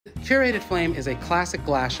Curated Flame is a classic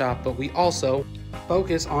glass shop, but we also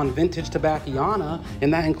focus on vintage Tobacconana,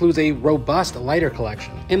 and that includes a robust lighter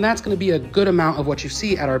collection. And that's going to be a good amount of what you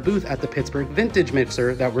see at our booth at the Pittsburgh Vintage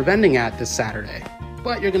Mixer that we're vending at this Saturday.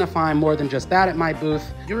 But you're going to find more than just that at my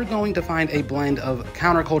booth. You're going to find a blend of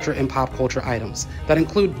counterculture and pop culture items that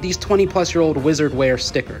include these 20-plus-year-old wizard wear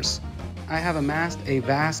stickers. I have amassed a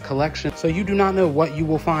vast collection, so you do not know what you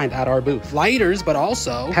will find at our booth. Lighters, but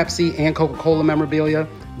also Pepsi and Coca-Cola memorabilia,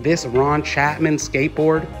 this Ron Chapman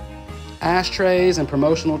skateboard, ashtrays and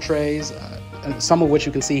promotional trays, some of which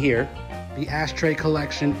you can see here. The ashtray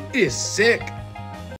collection is sick.